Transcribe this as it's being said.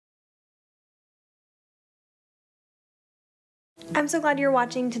I'm so glad you're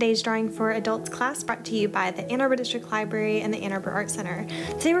watching today's Drawing for Adults class brought to you by the Ann Arbor District Library and the Ann Arbor Art Center.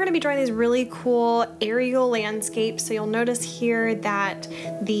 Today we're going to be drawing these really cool aerial landscapes. So you'll notice here that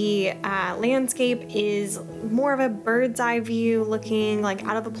the landscape is more of a bird's eye view, looking like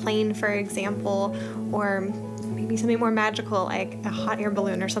out of a plane, for example, or maybe something more magical like a hot air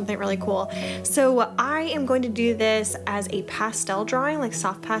balloon or something really cool. So I am going to do this as a pastel drawing, like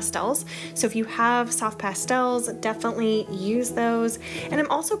soft pastels. So if you have soft pastels, definitely use those. And I'm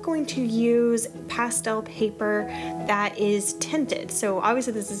also going to use pastel paper that is tinted. So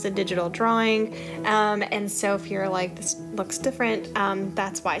obviously this is a digital drawing, and so if you're like, this looks different,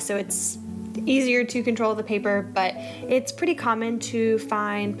 that's why. So it's easier to control the paper, but it's pretty common to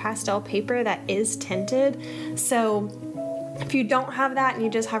find pastel paper that is tinted. So if you don't have that and you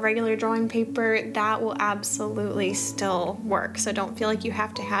just have regular drawing paper, that will absolutely still work. So don't feel like you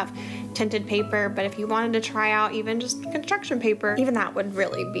have to have tinted paper, but if you wanted to try out even just construction paper, even that would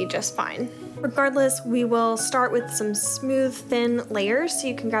really be just fine. Regardless, we will start with some smooth, thin layers. So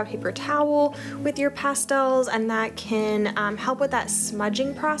you can grab a paper towel with your pastels, and that can help with that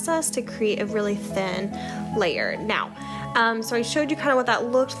smudging process to create a really thin layer. Now, so I showed you kind of what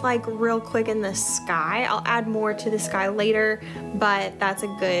that looked like real quick in the sky. I'll add more to the sky later, but that's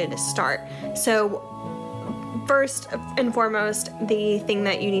a good start. So first and foremost, the thing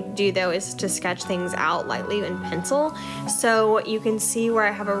that you need to do though is to sketch things out lightly in pencil. So you can see where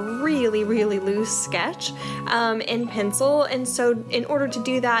I have a really loose sketch in pencil. And so in order to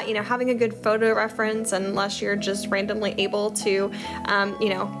do that, you know, having a good photo reference, unless you're just randomly able to, you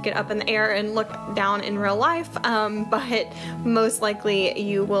know, get up in the air and look down in real life, but most likely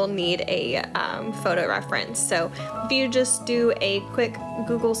you will need a photo reference. So if you just do a quick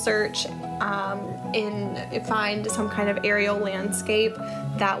Google search and find some kind of aerial landscape,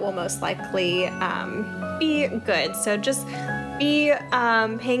 that will most likely be good. So just be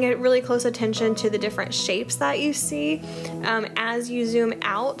paying a really close attention to the different shapes that you see. As you zoom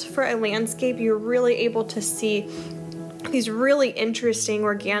out for a landscape, you're really able to see these really interesting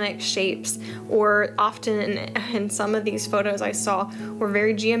organic shapes, or often in some of these photos I saw were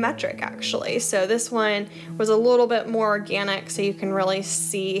very geometric actually. So this one was a little bit more organic, so you can really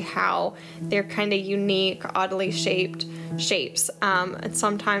see how they're kind of unique, oddly shaped shapes. And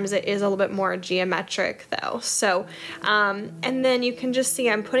sometimes it is a little bit more geometric though. So, and then you can just see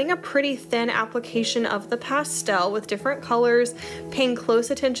I'm putting a pretty thin application of the pastel with different colors, paying close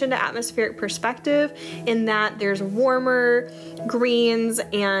attention to atmospheric perspective in that there's warmer greens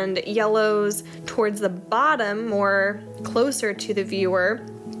and yellows towards the bottom, more closer to the viewer,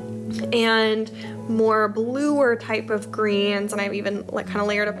 and more bluer type of greens, and I've even like kind of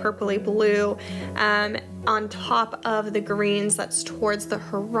layered a purpley blue on top of the greens that's towards the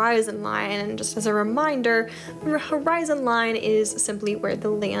horizon line. And just as a reminder, the horizon line is simply where the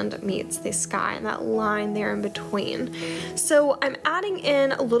land meets the sky, and that line there in between. So I'm adding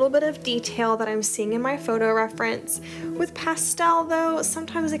in a little bit of detail that I'm seeing in my photo reference. With pastel though,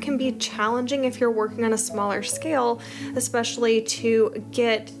 sometimes it can be challenging if you're working on a smaller scale, especially to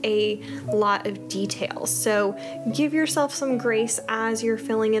get a lot of details. So give yourself some grace as you're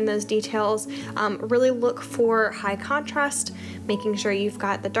filling in those details. Really look for high contrast, making sure you've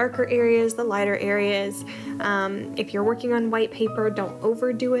got the darker areas, the lighter areas. If you're working on white paper, don't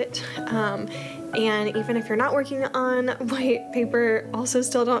overdo it. And even if you're not working on white paper, also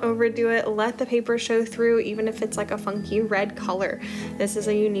still don't overdo it. Let the paper show through, even if it's like a funky red color. This is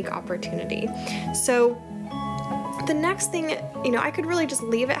a unique opportunity. So the next thing, you know, I could really just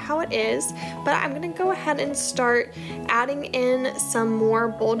leave it how it is, but I'm gonna go ahead and start adding in some more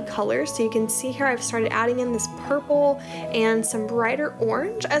bold colors. So you can see here I've started adding in this purple and some brighter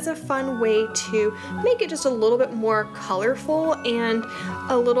orange as a fun way to make it just a little bit more colorful and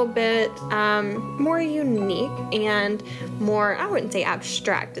a little bit more unique and more, I wouldn't say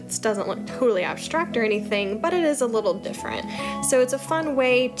abstract. It doesn't look totally abstract or anything, but it is a little different. So it's a fun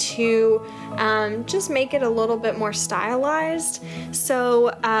way to just make it a little bit more stylized.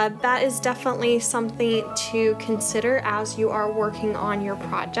 So that is definitely something to consider as you are working on your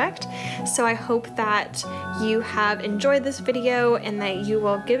project. So I hope that you have enjoyed this video and that you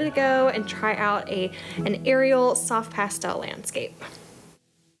will give it a go and try out an aerial soft pastel landscape.